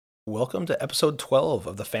Welcome to episode 12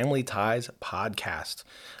 of the Family Ties podcast.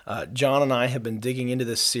 John and I have been digging into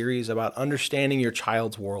this series about understanding your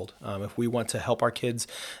child's world. If we want to help our kids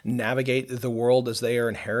navigate the world as they are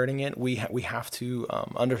inheriting it, we have to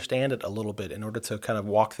understand it a little bit in order to kind of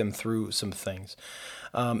walk them through some things.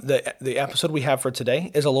 The episode we have for today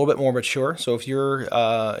is a little bit more mature. So if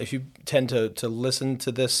you tend to listen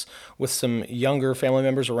to this with some younger family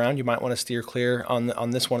members around, you might want to steer clear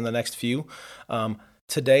on this one and the next few.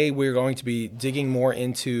 Today we're going to be digging more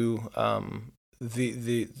into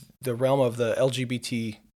the realm of the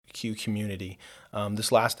LGBTQ community.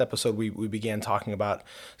 This last episode we began talking about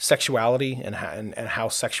sexuality and how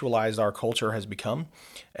sexualized our culture has become,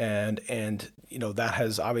 and you know that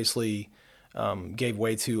has obviously gave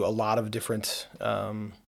way to a lot of different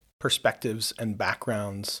perspectives and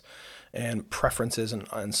backgrounds and preferences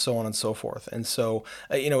and so on and so forth. And so,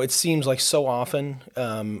 it seems like so often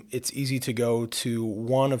it's easy to go to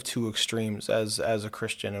one of two extremes as a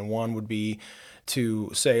Christian. And one would be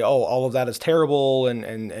to say, oh, all of that is terrible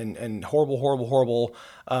and horrible,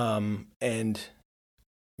 and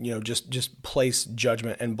just place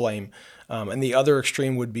judgment and blame. And the other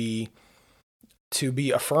extreme would be to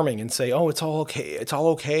be affirming and say, oh, it's all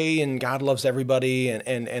okay, and God loves everybody,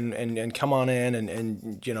 and come on in,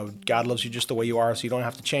 and God loves you just the way you are, so you don't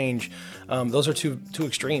have to change. Those are two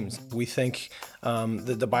extremes. We think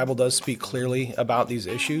that the Bible does speak clearly about these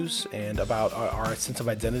issues and about our sense of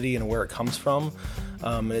identity and where it comes from.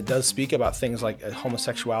 And it does speak about things like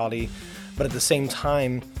homosexuality, but at the same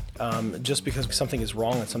time, just because something is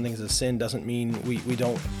wrong and something is a sin doesn't mean we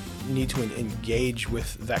don't need to engage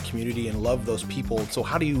with that community and love those people. So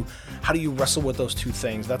how do you wrestle with those two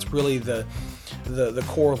things? That's really the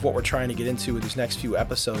core of what we're trying to get into with these next few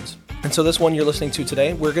episodes. And so this one you're listening to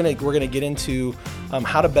today, we're gonna get into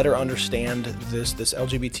how to better understand this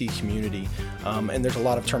LGBT community. And there's a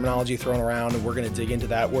lot of terminology thrown around, and we're gonna dig into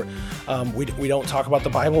that. We don't talk about the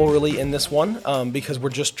Bible really in this one because we're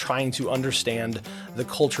just trying to understand the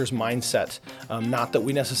culture's mindset. Not that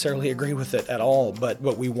we necessarily agree with it at all, but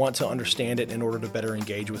we want to understand it in order to better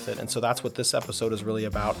engage with it. And so that's what this episode is really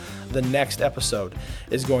about. The next episode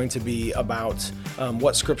is going to be about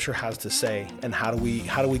what Scripture has to say and how do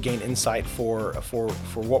we gain insight for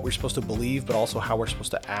what we're supposed to believe, but also how we're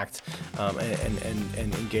supposed to act and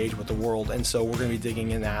engage with the world. And so we're going to be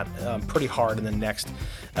digging in that pretty hard in the next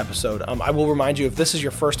episode. I will remind you, if this is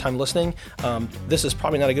your first time listening, this is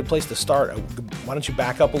probably not a good place to start. Why don't you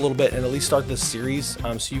back up a little bit and at least start this series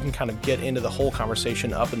so you can kind of get into the whole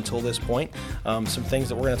conversation up until this point. Some things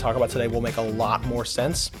that we're going to talk about today will make a lot more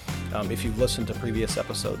sense if you've listened to previous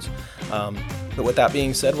episodes. But with that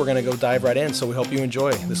being said, we're going to go dive right in. So we hope you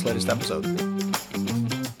enjoy this latest episode.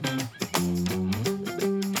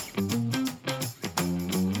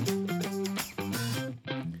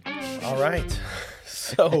 All right.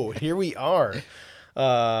 So here we are.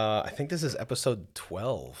 I think this is episode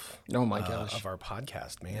 12. Oh my gosh. Of our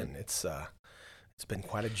podcast, man. It's been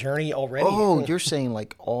quite a journey already. Oh, you're saying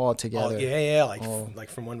like all together.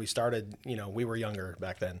 Like from when we started, we were younger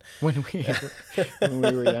back then. When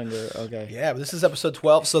we were younger, okay. Yeah, but this is episode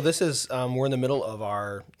 12. So this is, we're in the middle of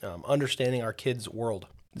our Understanding Our Kids' World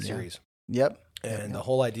series. Yep. And the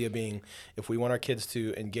whole idea being, if we want our kids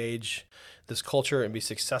to engage this culture and be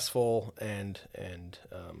successful and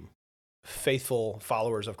faithful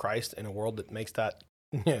followers of Christ in a world that makes that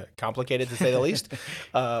complicated to say the least,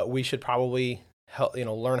 we should probably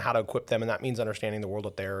learn how to equip them, and that means understanding the world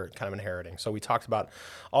that they're kind of inheriting. So we talked about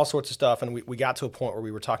all sorts of stuff, and we got to a point where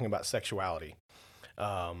we were talking about sexuality.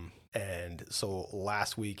 And so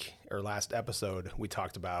last episode, we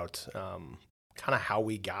talked about kind of how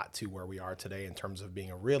we got to where we are today in terms of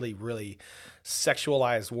being a really, really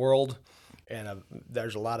sexualized world, and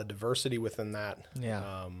there's a lot of diversity within that.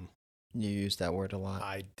 Yeah. You used that word a lot.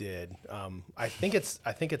 I did. I think it's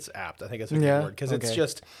apt. I think it's a good word because it's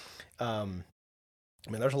just.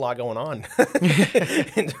 There's a lot going on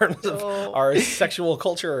in terms of our sexual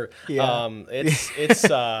culture. Yeah. It's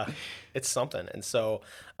something. And so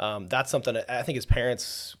that's something that I think as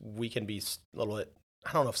parents, we can be a little bit,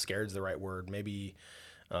 I don't know if scared is the right word, maybe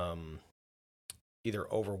either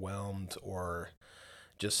overwhelmed or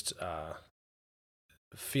just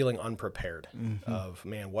feeling unprepared of,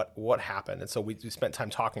 man, what happened. And so we spent time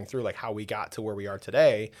talking through like how we got to where we are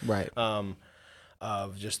today. Right.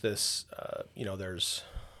 Of just this, there's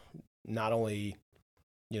not only,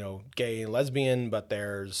 gay and lesbian, but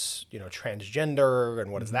there's, transgender,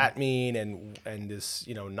 and what does that mean? And this,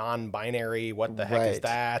 non-binary, what the heck is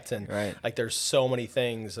that? And like, there's so many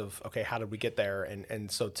things of, okay, how did we get there?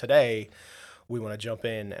 And so today we want to jump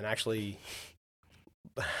in and actually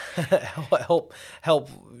help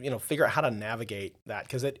figure out how to navigate that,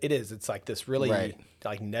 because it's like this really Right.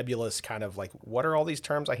 like nebulous kind of like, what are all these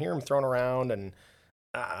terms? I hear them thrown around and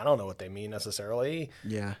I don't know what they mean necessarily.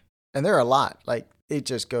 Yeah. And there are a lot. Like, it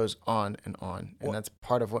just goes on and on. And Well, that's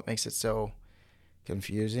part of what makes it so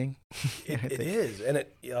confusing. it is, and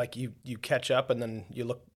it like you catch up and then you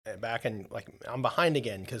look back and like, I'm behind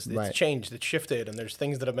again because it's Right. changed, it's shifted, and there's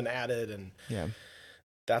things that have been added, and Yeah.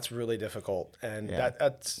 that's really difficult. And Yeah.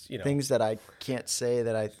 that's Things that I can't say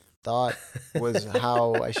that I thought was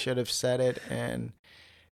how I should have said it, and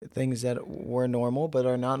things that were normal but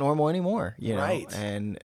are not normal anymore, Right.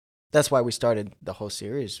 And that's why we started the whole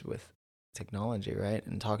series with technology, right?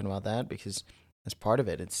 And talking about that, because that's part of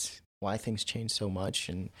it. It's why things change so much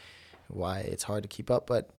and why it's hard to keep up.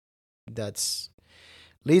 But that's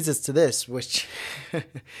leads us to this, which,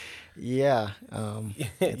 yeah,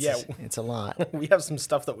 it's a lot. We have some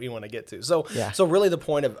stuff that we want to get to. So, Yeah. so really the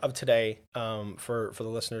point of today, for the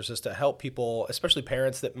listeners, is to help people, especially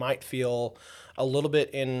parents that might feel a little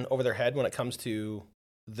bit in over their head when it comes to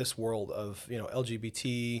this world of,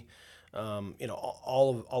 LGBT,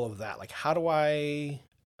 all of that. Like, how do I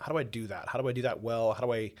do that? How do I do that well?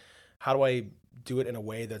 How do I do it in a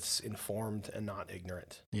way that's informed and not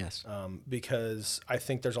ignorant? Yes. Because I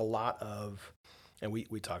think there's a lot of, and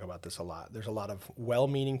we talk about this a lot, there's a lot of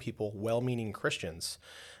well-meaning people, well-meaning Christians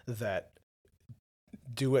that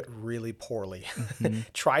do it really poorly,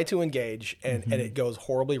 try to engage, and it goes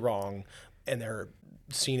horribly wrong, and they're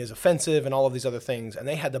seen as offensive and all of these other things, and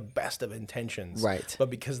they had the best of intentions. Right. But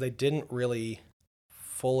because they didn't really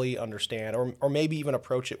fully understand or maybe even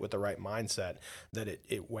approach it with the right mindset, that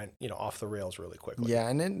it went off the rails really quickly. Yeah,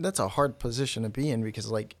 and then that's a hard position to be in,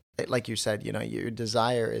 because like you said, your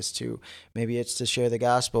desire is to, maybe it's to share the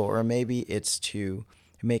gospel, or maybe it's to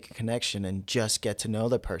make a connection and just get to know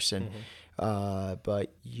the person,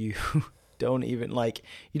 but you don't even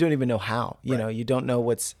know how. You don't know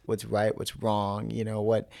what's right, what's wrong.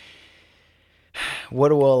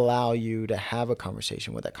 What will allow you to have a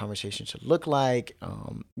conversation, what that conversation should look like.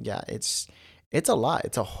 It's a lot.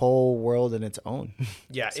 It's a whole world in its own.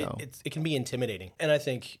 Yeah, So. it can be intimidating. And I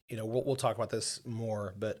think, we'll talk about this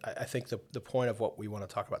more, but I think the point of what we want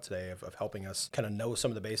to talk about today, of helping us kind of know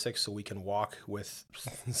some of the basics so we can walk with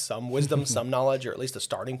some wisdom, some knowledge, or at least a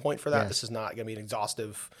starting point for that. Yes. This is not going to be an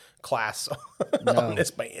exhaustive class No. on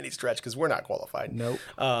this by any stretch, because we're not qualified. Nope.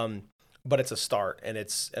 But it's a start, and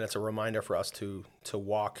it's a reminder for us to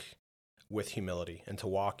walk with humility, and to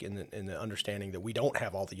walk in the understanding that we don't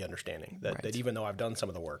have all the understanding, that even though I've done some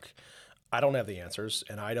of the work, I don't have the answers,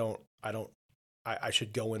 and I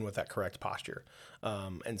should go in with that correct posture.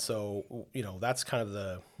 And so, that's kind of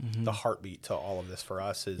the heartbeat to all of this for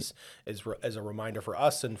us, is as a reminder for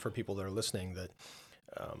us and for people that are listening, that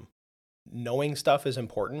knowing stuff is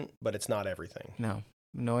important, but it's not everything. No.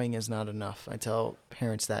 Knowing is not enough. I tell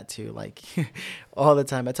parents that too, like all the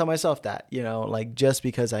time. I tell myself that, like, just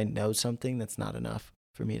because I know something, that's not enough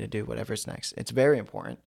for me to do whatever's next. It's very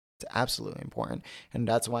important. It's absolutely important. And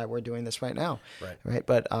that's why we're doing this right now. Right.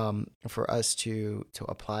 But for us to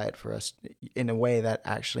apply it, for us in a way that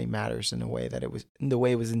actually matters, in a way that the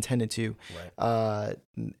way it was intended to,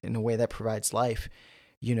 in a way that provides life,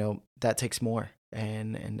 that takes more.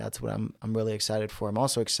 And that's what I'm really excited for. I'm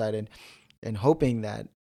also excited and hoping that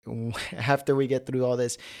after we get through all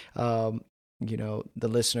this, the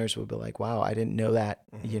listeners will be like, wow, I didn't know that,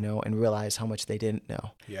 and realize how much they didn't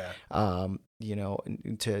know. Yeah.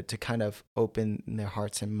 To kind of open their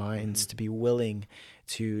hearts and minds to be willing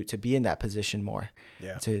to be in that position more.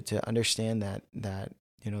 Yeah. To understand that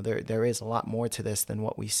there is a lot more to this than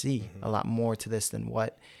what we see, a lot more to this than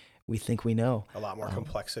what we think we know. A lot more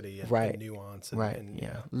complexity and, right. and nuance. And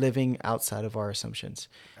living outside of our assumptions.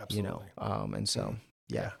 Absolutely. And so,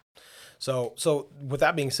 yeah. So with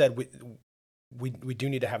that being said, we do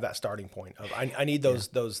need to have that starting point of, I need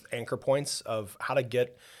those anchor points of how to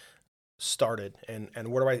get started, and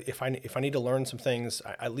where do if I need to learn some things,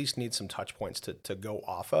 I at least need some touch points to go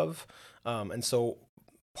off of. And so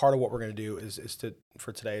part of what we're going to do is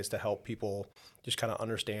to help people just kind of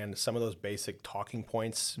understand some of those basic talking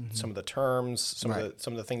points, some of the terms, some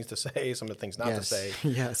of the things to say, some of the things not to say.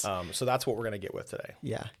 Yes. So that's what we're going to get with today.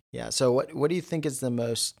 Yeah. Yeah. So what do you think is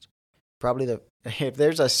if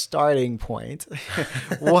there's a starting point,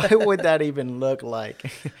 what would that even look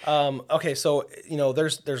like? Okay. So,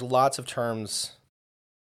 there's lots of terms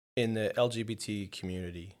in the LGBT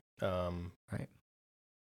community. Right.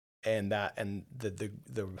 And the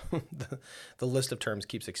the list of terms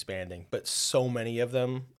keeps expanding, but so many of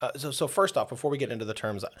them. So first off, before we get into the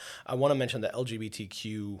terms, I want to mention the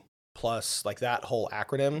LGBTQ plus, like that whole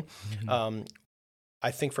acronym.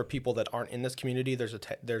 I think for people that aren't in this community, there's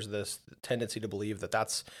this tendency to believe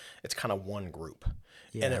that it's kind of one group,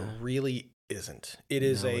 and it really isn't. It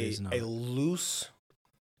is a loose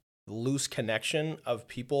connection of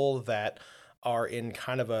people that are in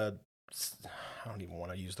kind of I don't even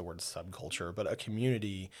want to use the word subculture, but a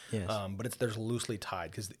community. Yes. But there's loosely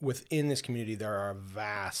tied, because within this community there are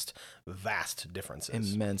vast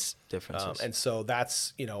differences, immense differences, and so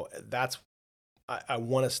I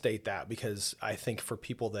want to state that, because I think for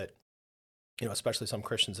people that, especially some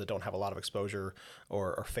Christians that don't have a lot of exposure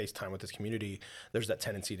or face time with this community, there's that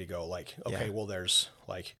tendency to go like, okay, well, there's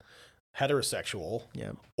like heterosexual,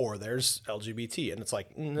 or there's LGBT, and it's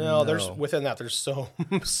like, no, there's within that there's so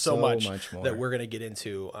much more that we're going to get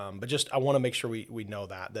into, but just I want to make sure we know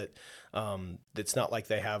that it's not like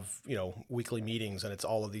they have weekly meetings and it's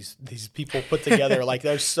all of these people put together. Like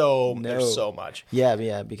there's so much.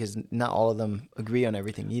 Because not all of them agree on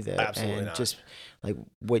everything either. Absolutely and not. Just like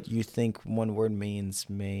what you think one word means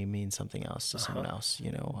may mean something else to someone else,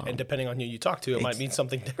 and depending on who you talk to, it might mean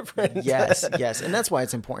something different. Yes, and that's why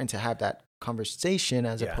it's important to have that conversation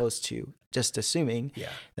as opposed to just assuming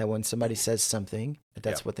that when somebody says something,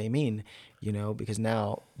 that's what they mean, because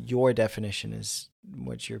now your definition is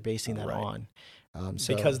what you're basing that on.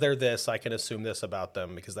 Because they're this, I can assume this about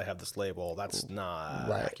them because they have this label. That's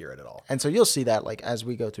not accurate at all. And so you'll see that, like, as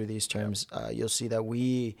we go through these terms, you'll see that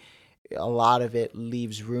a lot of it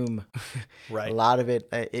leaves room. Right. A lot of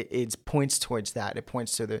it points towards that. It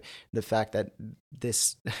points to the fact that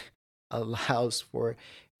this allows for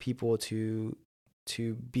people to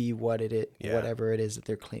be whatever it is that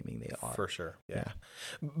they're claiming they are. For sure. Yeah.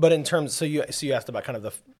 But in terms, so you asked about kind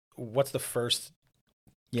of what's the first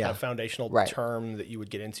kind of foundational term that you would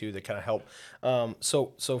get into that kind of help.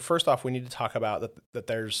 So first off, we need to talk about that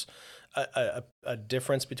there's a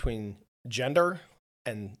difference between gender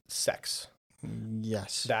and sex.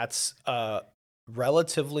 Yes. That's a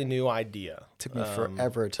relatively new idea. Took me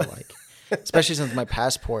forever to especially since my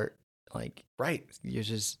passport,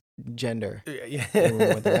 uses gender.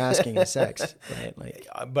 What they're asking is sex, right?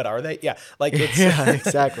 But are they? Yeah. It's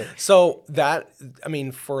exactly. So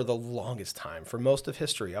for the longest time, for most of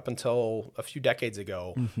history, up until a few decades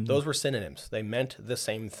ago, those were synonyms. They meant the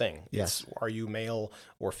same thing. Yes. Are you male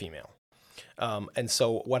or female? And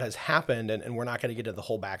so what has happened, and we're not going to get into the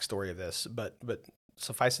whole backstory of this, but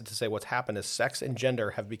suffice it to say, what's happened is sex and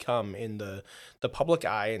gender have become, in the public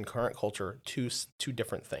eye in current culture, two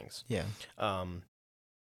different things. Yeah.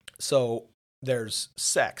 So there's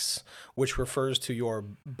sex, which refers to your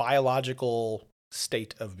biological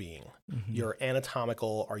state of being. Your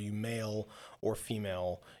anatomical, are you male or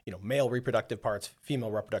female? Male reproductive parts,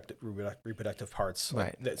 female reproductive parts.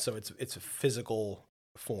 Right. So it's a physical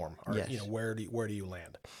form. Or, yes. Where do you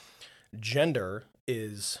land? Gender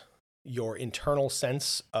is your internal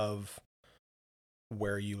sense of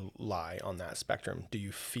where you lie on that spectrum. Do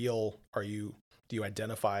you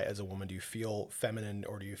identify as a woman? Do you feel feminine,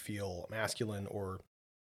 or do you feel masculine, or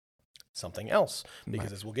something else?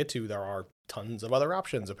 Because as we'll get to, there are tons of other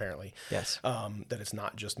options apparently. Yes. That it's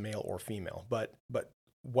not just male or female. But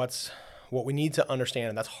what we need to understand,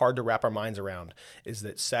 and that's hard to wrap our minds around, is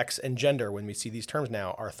that sex and gender, when we see these terms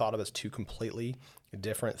now, are thought of as two completely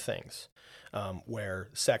different things. Where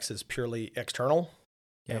sex is purely external.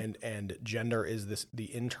 Yep. And gender is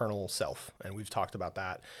the internal self. And we've talked about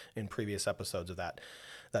that in previous episodes of that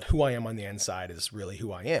who I am on the inside is really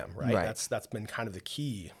who I am, right? That's been kind of the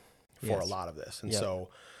key for a lot of this. And so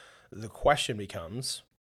the question becomes,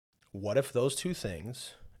 what if those two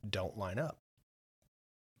things don't line up?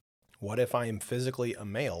 What if I am physically a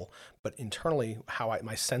male, but internally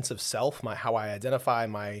my sense of self, how I identify,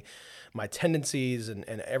 my tendencies and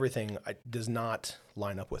everything does not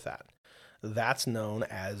line up with that? That's known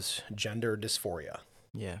as gender dysphoria.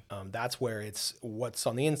 Yeah. That's where it's what's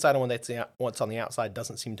on the inside and what's on the outside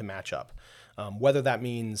doesn't seem to match up. Whether that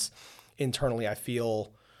means internally I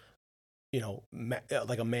feel,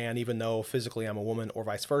 like a man, even though physically I'm a woman, or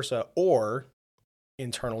vice versa, or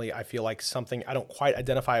internally I feel like something, I don't quite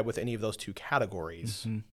identify with any of those two categories,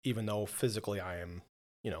 even though physically I am,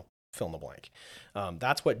 fill in the blank.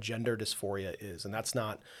 That's what gender dysphoria is. And that's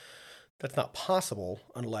not possible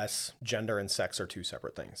unless gender and sex are two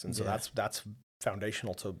separate things. And so that's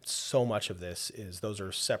foundational to so much of this, is those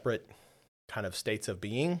are separate kind of states of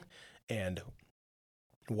being, and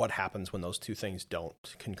what happens when those two things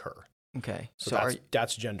don't concur. Okay. So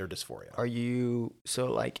that's gender dysphoria.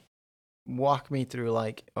 Walk me through,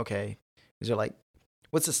 okay, is there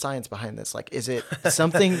what's the science behind this? Is it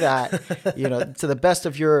something that, to the best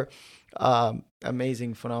of your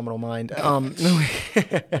Amazing, phenomenal mind. That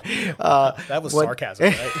was sarcasm,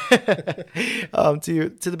 right? To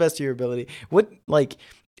the best of your ability. What, like,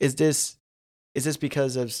 is this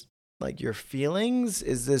because of like your feelings?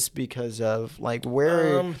 Is this because of like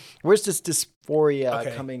where's this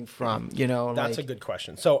dysphoria coming from? You know, that's a good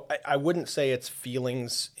question. So I wouldn't say it's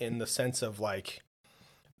feelings in the sense of like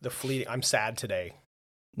the fleeting, I'm sad today,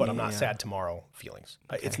 but I'm not sad tomorrow feelings.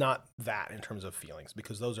 Okay. It's not that in terms of feelings,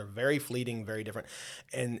 because those are very fleeting, very different.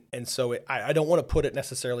 And so I don't want to put it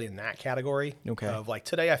necessarily in that category of like,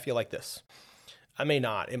 today I feel like this. I may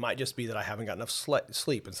not. It might just be that I haven't got enough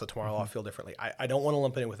sleep, and so tomorrow I'll feel differently. I don't want to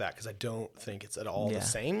lump it in with that because I don't think it's at all the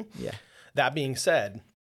same. Yeah. That being said,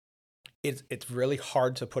 it's really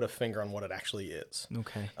hard to put a finger on what it actually is.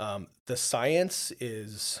 Okay. The science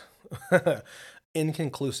is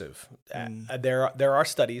inconclusive. There are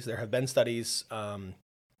studies. There have been studies.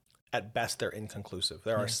 At best, they're inconclusive.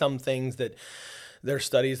 There are some things that there are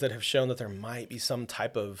studies that have shown that there might be some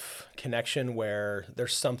type of connection where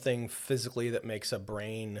there's something physically that makes a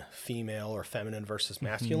brain female or feminine versus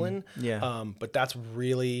masculine. Yeah. But that's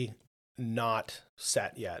really not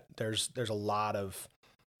set yet. There's a lot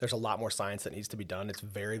more science that needs to be done. It's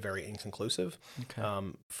very, very inconclusive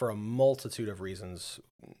for a multitude of reasons.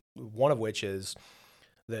 One of which is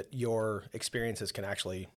that your experiences can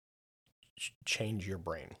actually change your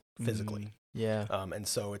brain physically. Yeah. And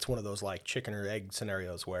so it's one of those like chicken or egg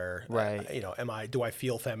scenarios where, do I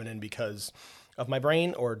feel feminine because of my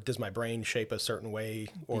brain, or does my brain shape a certain way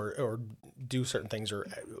or do certain things, or,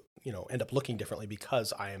 end up looking differently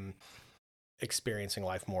because I am experiencing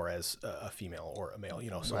life more as a female or a male,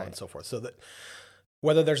 so on and so forth. So that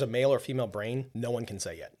whether there's a male or female brain, no one can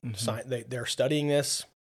say yet. They're studying this.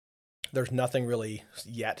 There's nothing really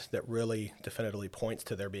yet that really definitively points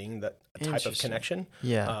to there being that type of connection.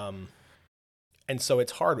 Yeah. And so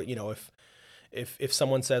it's hard, if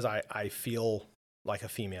someone says I feel like a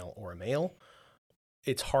female or a male,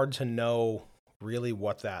 it's hard to know really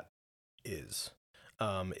what that is.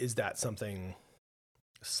 Is that something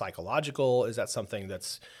psychological? Is that something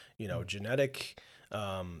that's, genetic?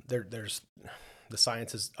 There's the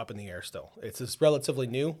science is up in the air still. It's relatively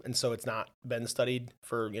new, and so it's not been studied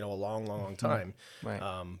for, a long time. Right.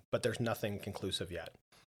 But there's nothing conclusive yet.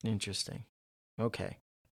 Interesting. Okay.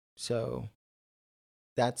 So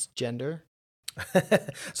that's gender.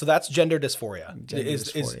 So that's gender dysphoria.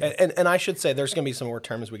 And I should say there's going to be some more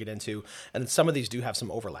terms we get into, and some of these do have some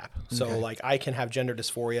overlap. So like I can have gender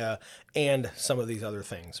dysphoria and some of these other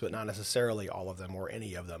things, but not necessarily all of them or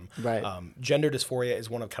any of them. Right. Gender dysphoria is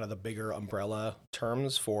one of kind of the bigger umbrella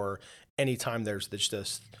terms for any time there's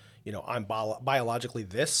this, I'm biologically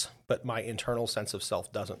this, but my internal sense of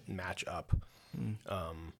self doesn't match up.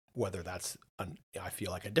 Whether that's I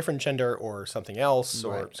feel like a different gender or something else,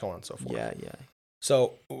 or so on and so forth. Yeah.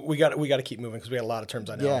 So we got to keep moving because we got a lot of terms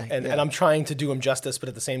I know, and I'm trying to do them justice, but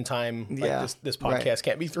at the same time, this podcast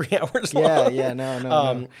can't be 3 hours long.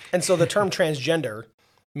 No. And so the term transgender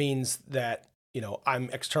means that I'm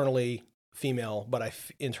externally female, but I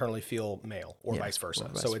internally feel male, or vice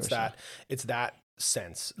versa. So it's that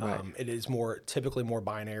sense. Right. It is typically more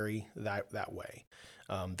binary that way.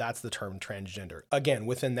 That's the term transgender. Again,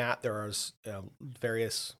 within that, there are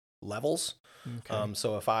various levels. Okay.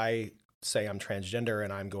 So if I say I'm transgender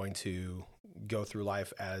and I'm going to go through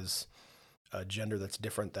life as a gender that's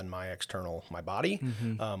different than my body,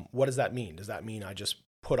 what does that mean? Does that mean I just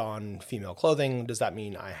put on female clothing? Does that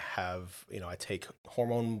mean I have, I take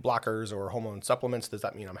hormone blockers or hormone supplements? Does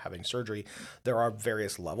that mean I'm having surgery? There are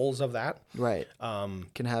various levels of that. Right.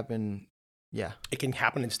 Can happen. Yeah. It can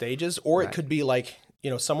happen in stages, or it could be like,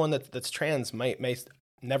 someone that's trans may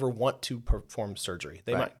never want to perform surgery.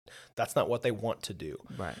 They might, that's not what they want to do.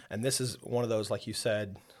 Right. And this is one of those, like you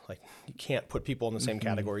said, like you can't put people in the same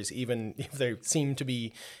categories, even if they seem to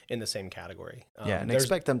be in the same category. And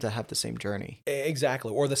expect them to have the same journey.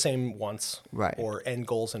 Exactly. Or the same wants, or end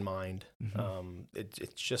goals in mind.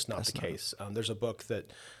 It's just not the case. There's a book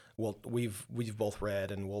that we've both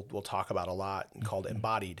read and we'll talk about a lot called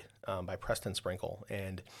Embodied by Preston Sprinkle.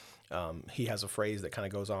 And he has a phrase that kind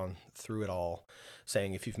of goes on through it all,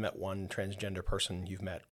 saying if you've met one transgender person, you've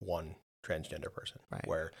met one transgender person. Right.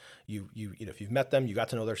 Where you if you've met them, you got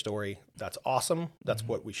to know their story. That's awesome. That's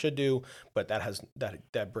what we should do. But that has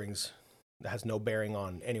no bearing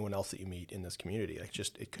on anyone else that you meet in this community. Like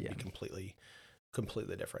it could be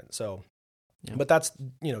completely different. So, but that's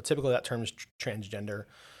typically that term is transgender.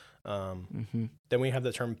 Then we have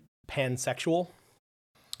the term pansexual.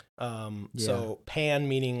 So pan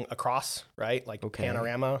meaning across, right? Like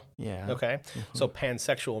panorama. Yeah. Okay. So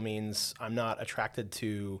pansexual means I'm not attracted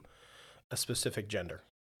to a specific gender.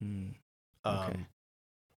 Okay.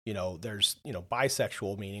 There's,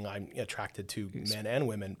 bisexual, meaning I'm attracted to men and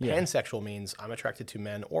women. Yeah. Pansexual means I'm attracted to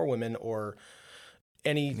men or women or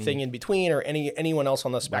anything in between, or anyone else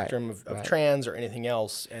on the spectrum of trans or anything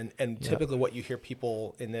else. And typically what you hear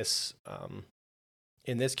people in this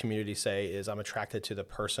community say is, I'm attracted to the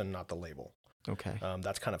person, not the label. Okay.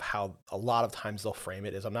 That's kind of how a lot of times they'll frame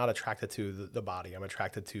it, is I'm not attracted to the body, I'm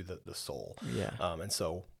attracted to the soul. Yeah. And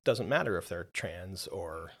so it doesn't matter if they're trans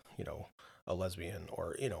or, a lesbian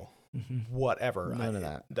or, whatever. None of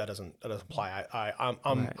that. That doesn't apply.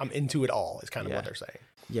 I'm into it all is kind of what they're saying.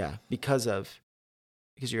 Yeah. Because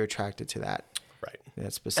you're attracted to that. Right.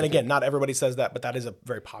 That's specific. And again, not everybody says that, but that is a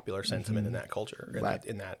very popular sentiment in that culture,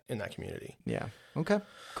 in that community. Yeah. Okay.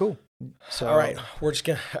 Cool. So, all right, we're just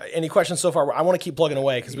gonna. Any questions so far? I want to keep plugging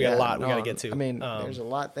away because we got a lot we got to get to. I mean, there's a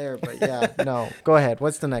lot there, but go ahead.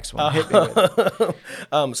 What's the next one? Hit me with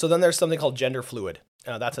it. So then there's something called gender fluid.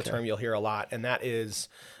 That's a term you'll hear a lot, and that is,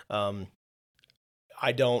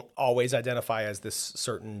 I don't always identify as this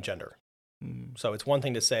certain gender. So it's one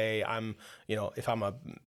thing to say I'm, if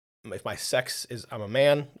my sex is, I'm a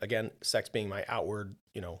man, again, sex being my outward,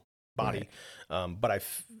 body, but I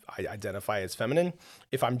identify as feminine.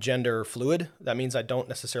 If I'm gender fluid, that means I don't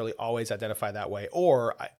necessarily always identify that way,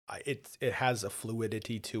 or it has a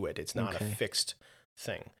fluidity to it. It's not a fixed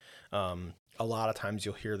thing. A lot of times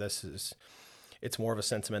you'll hear this it's more of a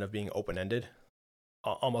sentiment of being open-ended,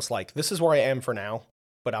 almost like this is where I am for now,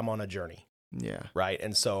 but I'm on a journey. Yeah. Right.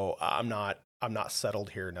 And so I'm not settled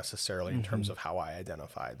here necessarily in terms of how I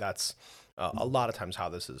identify. That's a lot of times how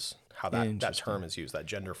that term is used, that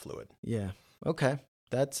gender fluid. Yeah. Okay.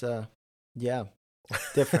 That's,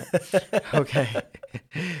 different. Okay.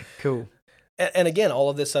 Cool. And again, all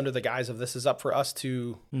of this under the guise of this is up for us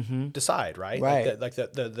to decide, right? Right. Like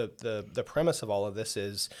the premise of all of this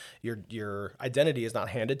is your identity is not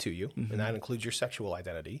handed to you, and that includes your sexual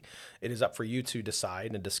identity. It is up for you to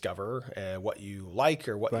decide and discover what you like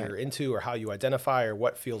or what you're into or how you identify or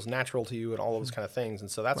what feels natural to you and all those kind of things.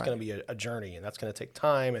 And so that's going to be a journey, and that's going to take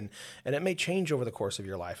time, and it may change over the course of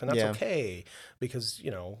your life, and that's okay because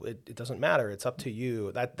it doesn't matter. It's up to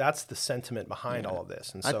you. That's the sentiment behind all of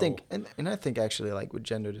this. And so I think actually, like with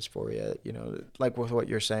gender dysphoria, like with what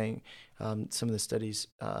you're saying, some of the studies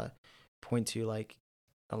point to like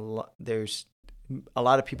there's a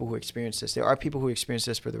lot of people who experience this. There are people who experience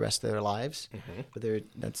this for the rest of their lives, but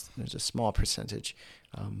there's a small percentage.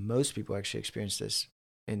 Most people actually experience this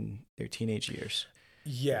in their teenage years.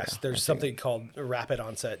 Yes, there's something called rapid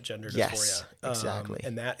onset gender dysphoria. Yes, exactly.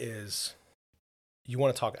 And that is, you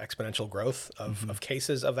want to talk exponential growth of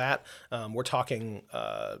cases of that. We're talking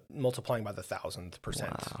multiplying by the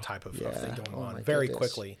 1,000% type of thing going on very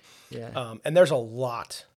quickly. Yeah. And there's a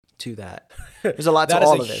lot to that. There's a lot to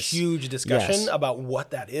all of this. That is a huge discussion about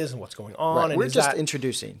what that is and what's going on. Right. And we're just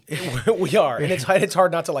introducing. We are. And it's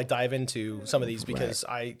hard not to like dive into some of these because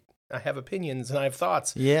I have opinions and I have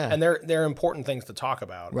thoughts. Yeah. And they're important things to talk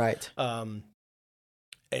about. Right. But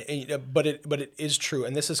it is true.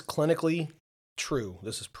 And this is clinically true.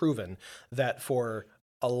 This is proven that for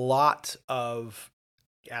a lot of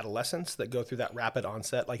adolescents that go through that rapid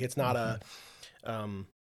onset, like it's not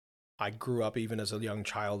I grew up even as a young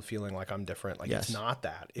child feeling like I'm different. Like it's not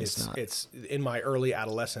that. It's in my early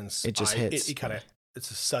adolescence. It just hits. It's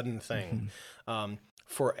a sudden thing.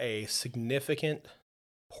 For a significant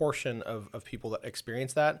portion of people that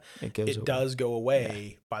experience that, it does go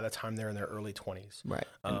away by the time they're in their early 20s. Right.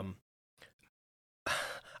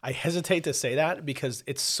 I hesitate to say that because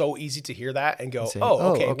it's so easy to hear that and go,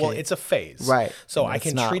 okay, well, it's a phase. Right. So I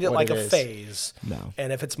can treat it like a phase. No.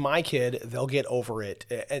 And if it's my kid, they'll get over it.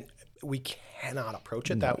 And we cannot approach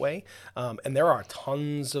it that way. And there are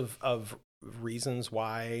tons of reasons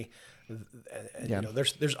why.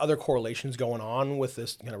 There's other correlations going on with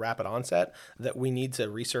this kind of rapid onset that we need to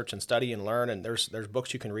research and study and learn. And there's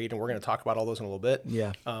books you can read, and we're going to talk about all those in a little bit.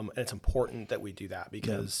 Yeah. And it's important that we do that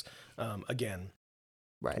because, again,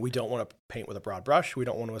 we don't want to paint with a broad brush. We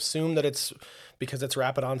don't want to assume that it's because it's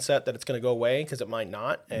rapid onset that it's going to go away, because it might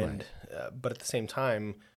not. And but at the same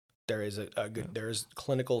time, there is there's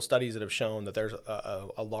clinical studies that have shown that there's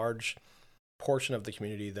a large portion of the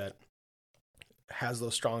community that has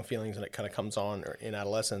those strong feelings, and it kind of comes on in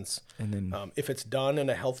adolescence. And then if it's done in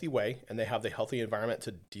a healthy way and they have the healthy environment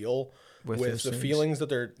to deal with the feelings that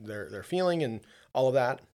they're feeling and all of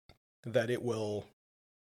that it will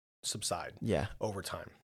subside over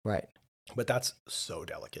time. Right. But that's so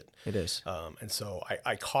delicate. It is. And so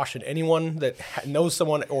I caution anyone that knows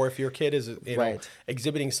someone, or if your kid is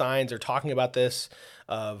exhibiting signs or talking about this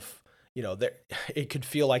of, there, it could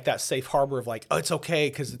feel like that safe harbor of like, oh, it's okay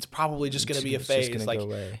because it's probably just going to be a phase. Like,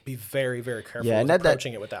 be very, very careful with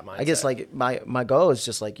approaching it with that mindset. I guess like my goal is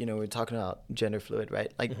just like, we're talking about gender fluid,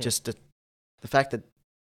 right? Like just the fact that,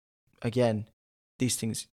 again, these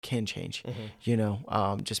things can change,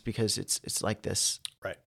 just because it's like this,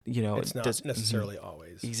 right? It's not necessarily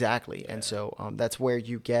always. Exactly. Yeah. And so that's where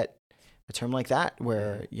you get a term like that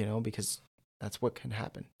where, because that's what can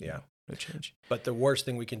happen. Yeah. No change. But the worst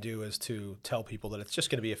thing we can do is to tell people that it's just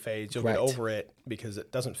going to be a phase. You'll get over it because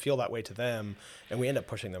it doesn't feel that way to them, and we end up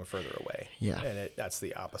pushing them further away. Yeah, and that's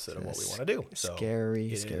the opposite of what we want to do. So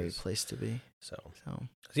scary place to be. So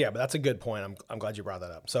yeah, but that's a good point. I'm glad you brought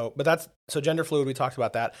that up. So gender fluid. We talked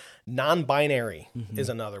about that. Non-binary is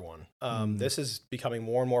another one. This is becoming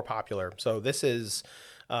more and more popular. So this is.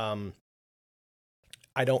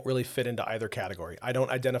 I don't really fit into either category. I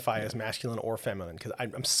don't identify as masculine or feminine because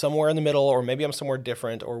I'm somewhere in the middle, or maybe I'm somewhere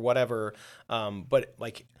different or whatever. But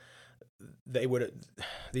like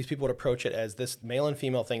these people would approach it as this male and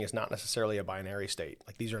female thing is not necessarily a binary state.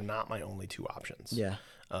 Like these are not my only two options. Yeah.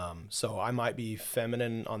 So I might be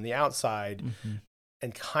feminine on the outside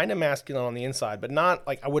and kind of masculine on the inside, but not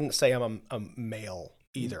like I wouldn't say I'm a male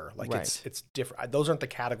either. Like it's different. Those aren't the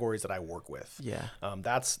categories that I work with. Yeah.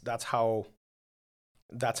 That's how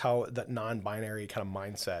that non-binary kind of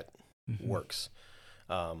mindset works.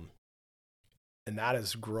 And that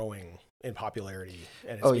is growing in popularity,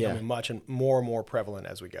 and it's becoming much and more prevalent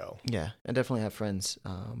as we go. Yeah. I definitely have friends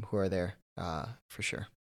who are there for sure.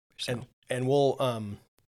 So. And we'll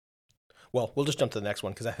just jump to the next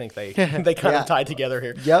one because I think they kind of tie together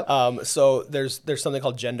here. Yep. So there's something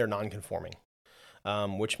called gender nonconforming,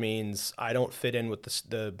 which means I don't fit in with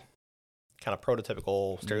the kind of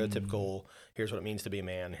prototypical, stereotypical, here's what it means to be a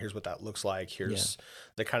man, here's what that looks like, here's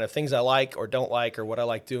the kind of things I like or don't like, or what I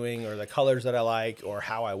like doing, or the colors that I like, or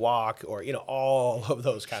how I walk, or, all of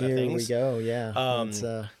those kind of things. Here we go,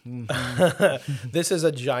 yeah. This is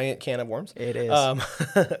a giant can of worms. It is.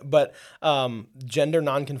 But gender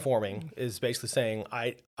nonconforming is basically saying,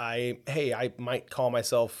 I might call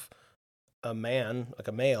myself a man, like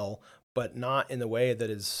a male, but not in the way that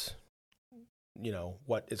is...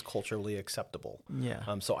 what is culturally acceptable. Yeah.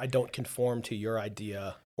 So I don't conform to your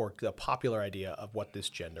idea or the popular idea of what this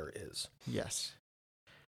gender is. Yes.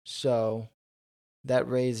 So that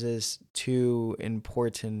raises two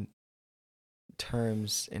important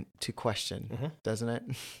terms to question, doesn't it?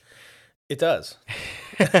 It does.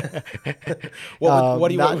 What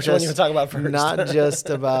do you want to talk about first? Not just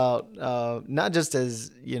about, not just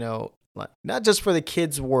as, not just for the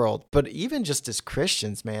kids' world, but even just as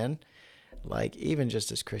Christians, man. Like even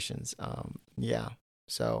just as Christians,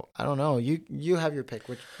 So I don't know. You have your pick.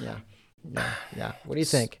 Which What do you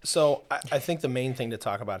think? So I think the main thing to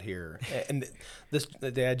talk about here, and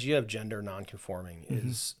the idea of gender nonconforming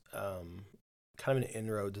is kind of an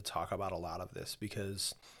inroad to talk about a lot of this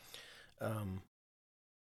because,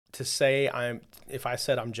 to say if I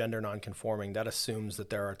said I'm gender nonconforming, that assumes that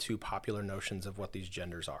there are two popular notions of what these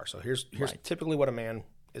genders are. So here's typically what a man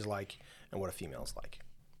is like and what a female is like,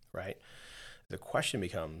 right? The question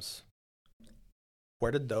becomes,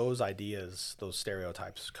 where did those ideas, those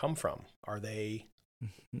stereotypes come from? Are they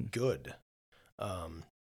good?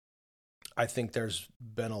 I think there's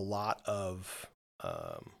been a lot of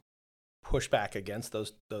pushback against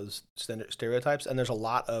those stereotypes, and there's a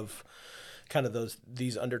lot of kind of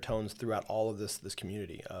these undertones throughout all of this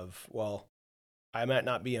community of, well, I might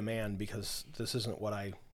not be a man because this isn't what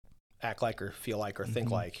I act like or feel like or think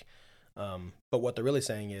like. But what they're really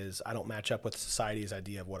saying is I don't match up with society's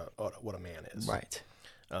idea of what a man is. Right.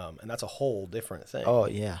 And that's a whole different thing. Oh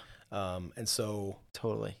yeah. And so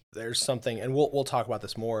totally there's something, and we'll talk about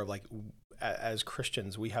this more, of like as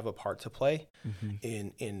Christians, we have a part to play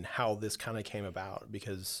in how this kind of came about,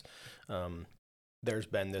 because there's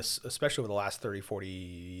been this, especially over the last 30,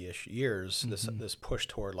 40-ish years, this push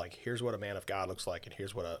toward like, here's what a man of God looks like, and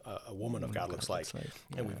here's what a woman of God looks like. Yeah.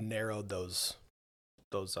 And we've narrowed those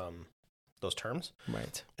terms.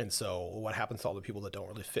 Right. And so what happens to all the people that don't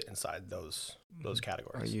really fit inside those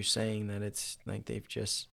categories? Are you saying that it's like they've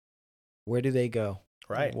just, where do they go?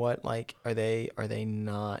 Right. What, like, are they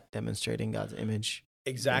not demonstrating God's image?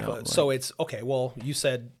 Exactly. So it's, okay, well, you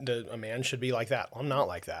said a man should be like that. I'm not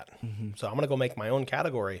like that. So I'm going to go make my own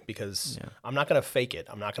category because I'm not going to fake it.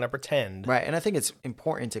 I'm not going to pretend. Right. And I think it's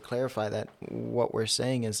important to clarify that what we're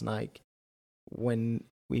saying is, like, when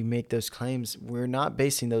we make those claims, we're not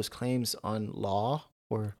basing those claims on law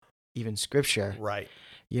or even scripture. Right.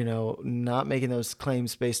 Not making those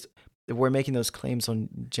claims we're making those claims on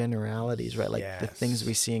generalities, right? Like the things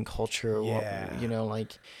we see in culture,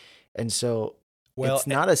 and so Well, it's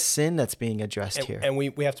not a sin that's being addressed here. And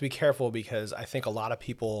we have to be careful, because I think a lot of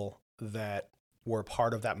people that were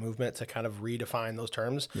part of that movement to kind of redefine those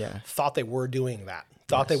terms thought they were doing that,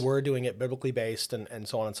 they were doing it biblically based and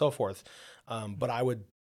so on and so forth. But I would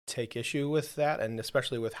take issue with that, and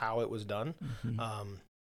especially with how it was done. Mm-hmm.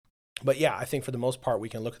 But yeah, I think for the most part, we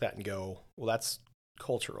can look at that and go, well, that's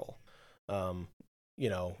cultural. You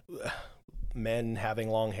know, men having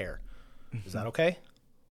long hair. Is that okay?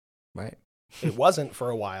 Right. It wasn't for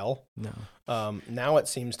a while. No. Now it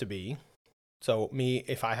seems to be. So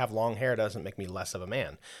if I have long hair, it doesn't make me less of a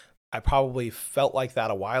man. I probably felt like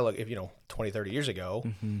that a while ago, 20, 30 years ago,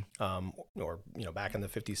 or, back in the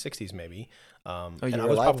 50s, 60s maybe. Oh, and you I were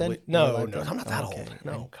was alive probably, then? no, Alive no, then? I'm not that okay. old.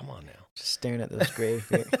 No, come on now. Just staring at those gray.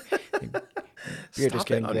 You're just Stop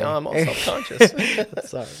getting it. gray. No, I'm all self-conscious.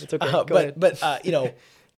 Sorry, it's okay. Go ahead. But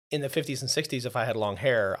in the 50s and 60s, if I had long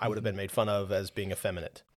hair, I would have been made fun of as being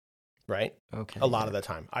effeminate, right? Okay. A lot of the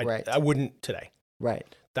time. Right. I wouldn't today. Right.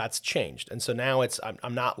 That's changed. And so now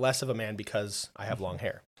I'm not less of a man because I have long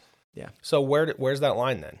hair. Yeah. So where's that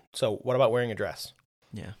line then? So what about wearing a dress?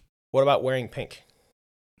 Yeah. What about wearing pink?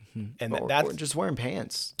 And or just wearing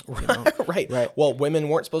pants. Right. Well, women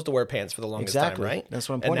weren't supposed to wear pants for the longest time, right? That's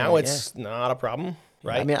what I'm and pointing now at, it's not a problem,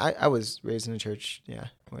 right? I mean, I was raised in a church,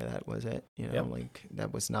 where that was it. Like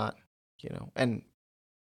that was not, and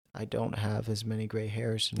I don't have as many gray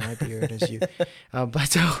hairs in my beard as you, but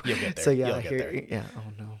so you'll get there. so You'll get there. yeah.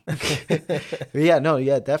 Oh no.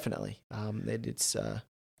 Yeah, definitely. It's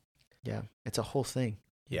it's a whole thing.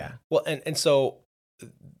 Yeah. Well, and so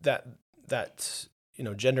that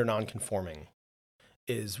gender nonconforming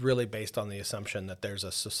is really based on the assumption that there's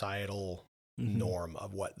a societal norm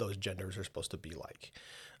of what those genders are supposed to be like.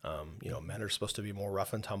 Men are supposed to be more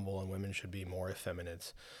rough and tumble, and women should be more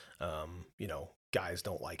effeminate. Guys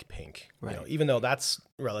don't like pink. Right. Even though that's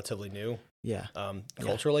relatively new. Yeah.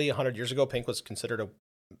 Culturally, 100 years ago, pink was considered a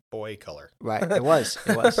boy color. Right. It was.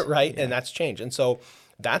 Right. Yeah. And that's changed. And so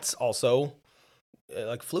that's also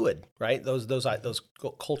like fluid, right? Those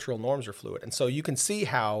cultural norms are fluid. And so you can see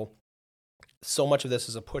how so much of this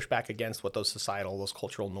is a pushback against what those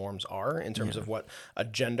cultural norms are in terms of what a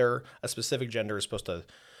specific gender is supposed to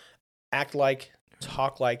act like,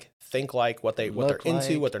 talk like, think like, what they're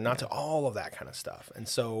into, what they're not to, all of that kind of stuff. And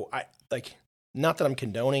so not that I'm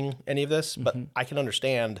condoning any of this, but I can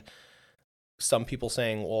understand some people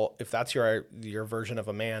saying, well, if that's your version of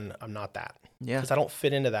a man, I'm not that. Yeah. Because I don't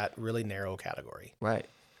fit into that really narrow category. Right.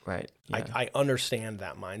 Yeah. I understand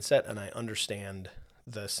that mindset, and I understand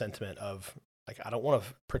the sentiment of, like, I don't want to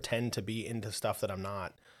pretend to be into stuff that I'm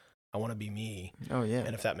not. I want to be me. Oh, yeah.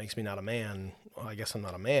 And if that makes me not a man, well, I guess I'm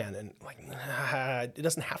not a man. And it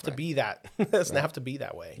doesn't have to be that. It doesn't have to be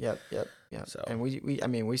that way. Yep. So, and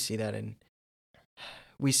we see that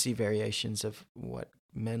we see variations of what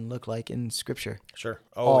men look like in Scripture. Sure.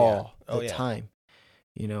 All the time.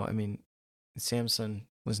 Samson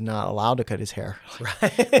was not allowed to cut his hair.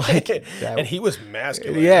 Right. And he was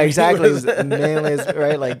masculine. Yeah, exactly. He was manly,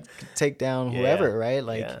 right? Like, take down whoever, right?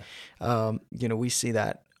 Like, we see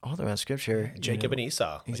that all throughout Scripture. Jacob and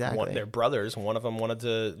Esau. Exactly. They're brothers. One of them wanted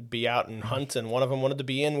to be out and hunt, and one of them wanted to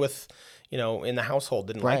be in with, in the household,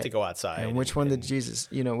 didn't like to go outside. And which one did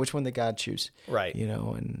which one did God choose? Right.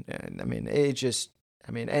 And I mean, it just,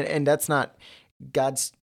 and that's not,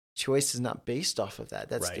 God's choice is not based off of that.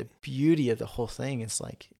 That's the beauty of the whole thing. It's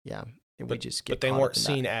like, we just get. But they weren't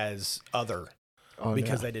seen as other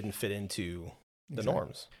because they didn't fit into the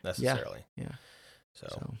norms necessarily. Yeah.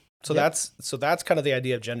 So that's kind of the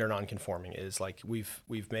idea of gender nonconforming, is like we've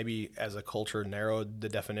maybe as a culture narrowed the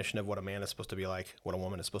definition of what a man is supposed to be like, what a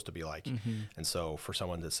woman is supposed to be like. And so for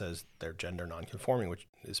someone that says they're gender nonconforming, which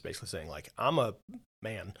is basically saying, like, I'm a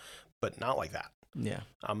man, but not like that. Yeah.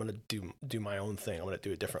 I'm going to do my own thing. I'm going to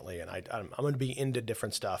do it differently. And I'm going to be into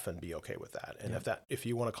different stuff and be okay with that. And if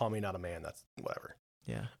you want to call me not a man, that's whatever.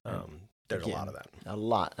 Yeah. There's a lot of that. A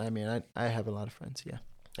lot. I mean, I have a lot of friends. Yeah.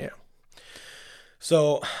 Yeah.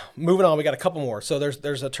 So moving on, we got a couple more. So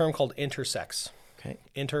there's a term called intersex. Okay.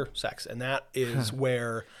 Intersex. And that is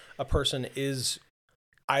where a person is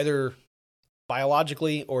either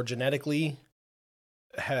biologically or genetically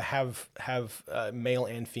have male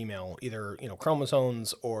and female, either,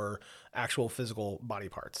 chromosomes or actual physical body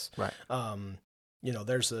parts. Right.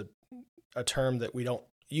 There's a term that we don't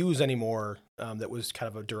use anymore, that was kind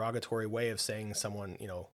of a derogatory way of saying someone,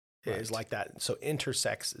 is like that. So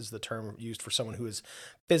intersex is the term used for someone who is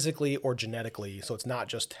physically or genetically. So it's not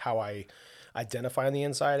just how I identify on the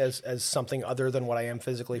inside as something other than what I am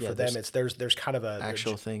physically. For them, it's there's kind of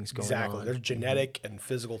actual things going on. Exactly. There's genetic and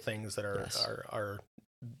physical things that are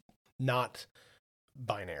not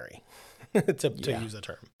binary, to use the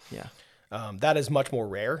term. Yeah. That is much more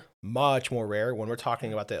rare when we're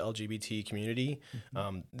talking about the LGBT community.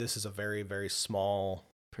 This is a very, very small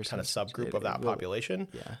kind of subgroup of that population,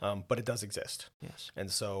 but it does exist. Yes. And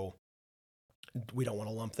so we don't want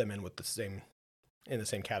to lump them in with the same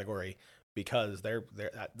category, because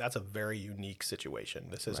that's a very unique situation.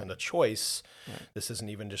 This isn't a choice. Right. This isn't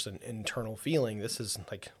even just an internal feeling. This is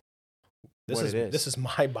like, this is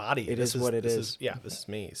my body. This is what it is. This is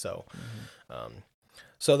me. So,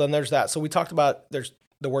 so then there's that. So we talked about, there's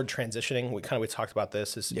the word transitioning. We talked about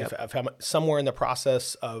this is if I'm somewhere in the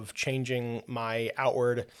process of changing my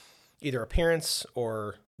outward, either appearance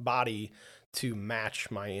or body, to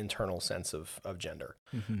match my internal sense of gender.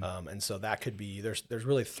 And so that could be, there's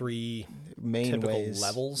really three main typical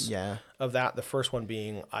levels of that. The first one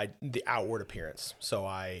being the outward appearance. So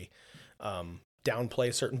I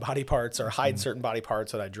downplay certain body parts or hide certain body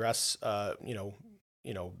parts, and I dress,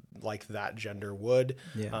 like that gender would,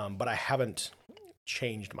 but I haven't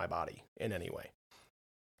changed my body in any way.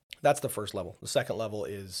 That's the first level. The second level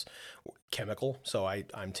is chemical. So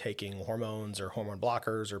I'm taking hormones or hormone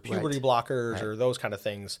blockers or puberty blockers or those kind of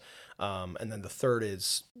things. And then the third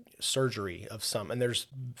is surgery of some, and there's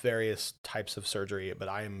various types of surgery, but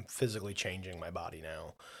I am physically changing my body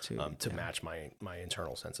now to match my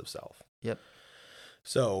internal sense of self. Yep.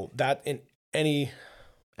 So that in any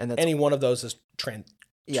one of those is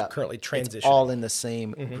currently transitioning. It's all in the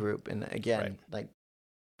same group. And again,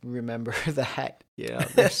 remember that,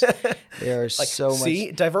 there's there are so much.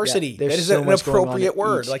 See, diversity. That is an appropriate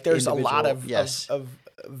word. Like there's a lot of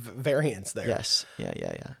variance there. Yes.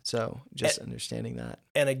 Yeah. So just understanding that.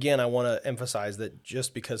 And again, I want to emphasize that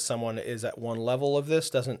just because someone is at one level of this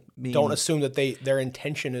don't assume that their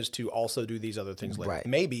intention is to also do these other things later. Right.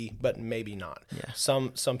 Maybe, but maybe not. Yeah.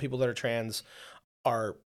 Some people that are trans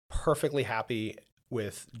are perfectly happy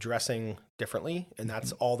with dressing differently, and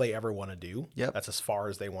that's all they ever want to do. Yep. That's as far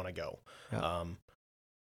as they want to go. Yep.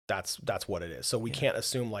 That's what it is. So we can't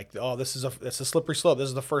assume like, oh, it's a slippery slope. This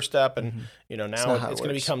is the first step, and now it's going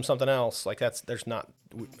to become something else. Like don't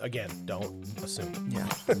assume. Yeah,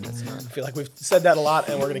 that's not. I feel like we've said that a lot,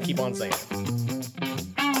 and we're going to keep on saying it.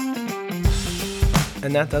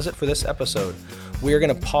 And that does it for this episode. We are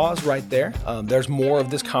going to pause right there. There's more of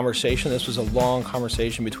this conversation. This was a long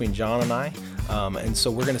conversation between Jon and I. And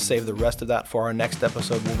so we're going to save the rest of that for our next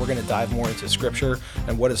episode, where we're going to dive more into Scripture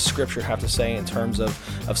and what does Scripture have to say in terms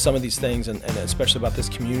of some of these things, and especially about this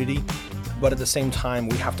community. But at the same time,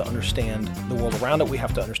 we have to understand the world around it. We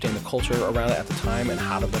have to understand the culture around it at the time and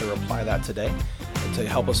how to better apply that today, and to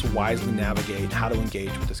help us wisely navigate how to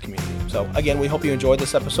engage with this community. So again, we hope you enjoyed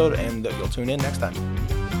this episode, and you'll tune in next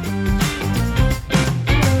time.